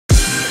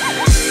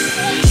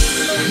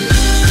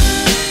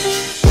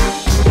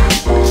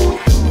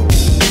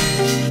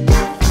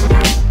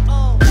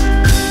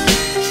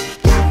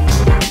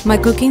My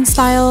cooking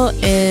style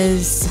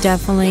is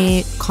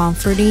definitely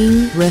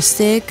comforting,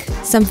 rustic,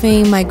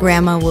 something my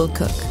grandma will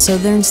cook.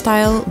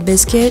 Southern-style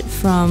biscuit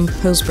from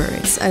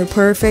Pillsbury's are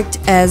perfect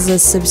as a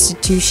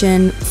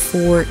substitution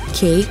for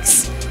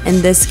cakes,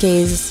 in this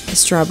case, a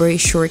strawberry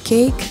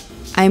shortcake.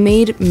 I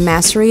made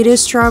macerated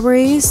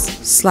strawberries,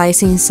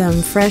 slicing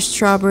some fresh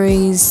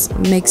strawberries,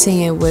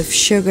 mixing it with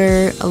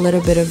sugar, a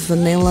little bit of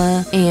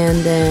vanilla,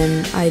 and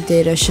then I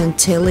did a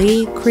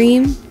chantilly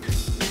cream.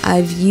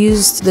 I've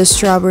used the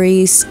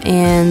strawberries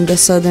and the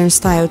Southern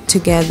style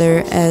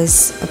together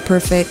as a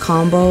perfect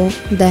combo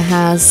that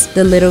has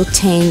the little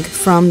tang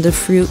from the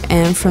fruit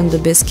and from the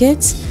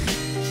biscuits.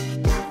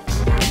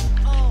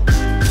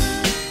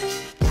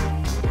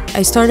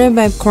 I started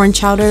by corn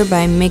chowder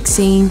by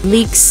mixing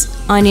leeks,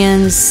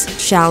 onions,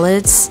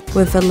 shallots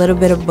with a little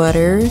bit of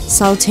butter,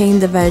 sauteing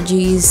the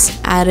veggies,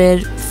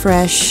 added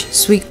fresh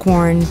sweet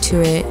corn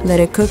to it, let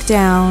it cook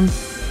down.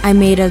 I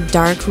made a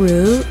dark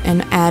roux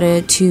and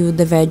added to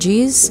the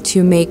veggies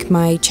to make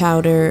my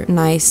chowder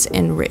nice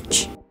and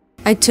rich.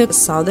 I took a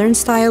Southern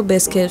style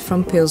biscuit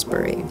from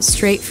Pillsbury,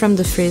 straight from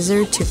the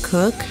freezer to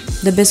cook.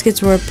 The biscuits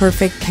were a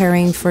perfect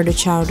pairing for the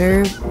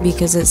chowder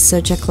because it's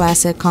such a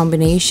classic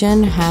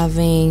combination,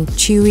 having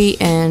chewy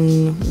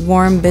and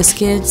warm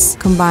biscuits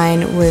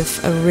combined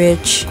with a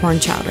rich corn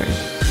chowder.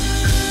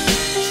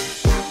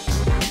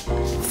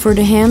 For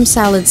the ham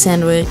salad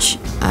sandwich,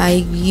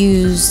 I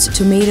used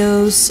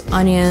tomatoes,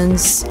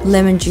 onions,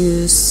 lemon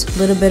juice, a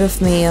little bit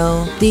of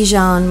mayo,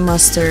 Dijon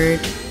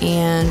mustard,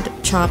 and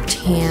chopped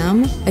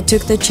ham. I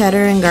took the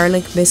cheddar and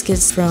garlic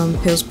biscuits from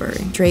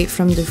Pillsbury, straight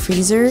from the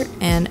freezer,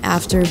 and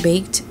after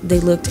baked,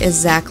 they looked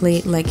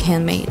exactly like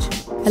handmade.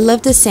 I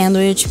love this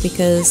sandwich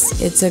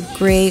because it's a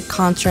great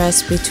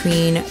contrast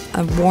between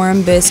a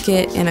warm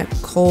biscuit and a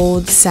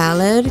cold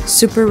salad,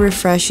 super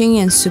refreshing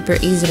and super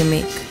easy to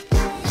make.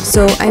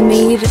 So I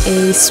made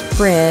a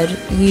spread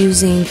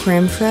using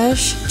creme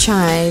fraiche,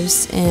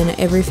 chives, and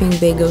everything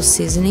bagel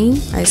seasoning.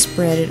 I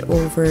spread it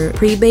over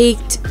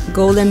pre-baked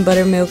golden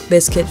buttermilk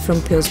biscuit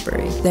from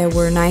Pillsbury that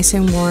were nice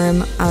and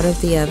warm out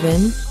of the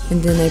oven.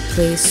 And then I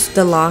placed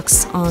the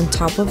lox on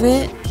top of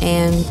it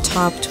and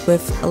topped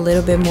with a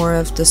little bit more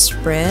of the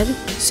spread.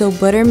 So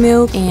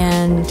buttermilk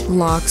and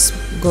lox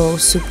go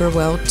super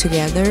well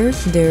together.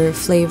 Their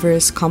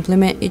flavors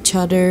complement each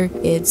other.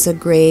 It's a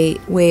great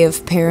way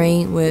of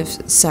pairing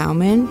with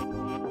salmon.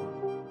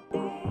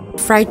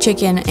 Fried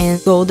chicken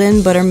and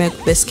golden buttermilk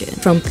biscuit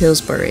from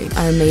Pillsbury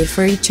are made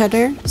for each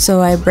other.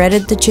 So I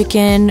breaded the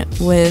chicken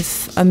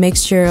with a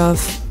mixture of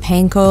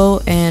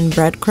panko and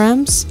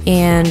breadcrumbs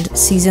and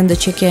seasoned the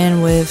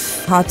chicken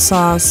with hot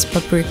sauce,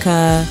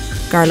 paprika,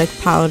 garlic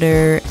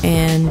powder,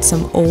 and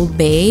some Old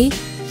Bay.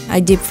 I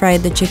deep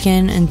fried the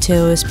chicken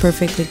until it's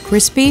perfectly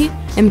crispy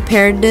and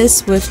paired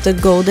this with the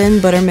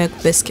golden buttermilk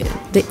biscuit.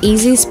 The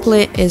easy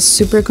split is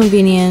super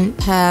convenient,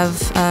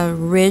 have a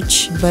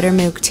rich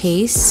buttermilk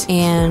taste,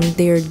 and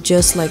they're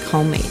just like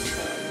homemade.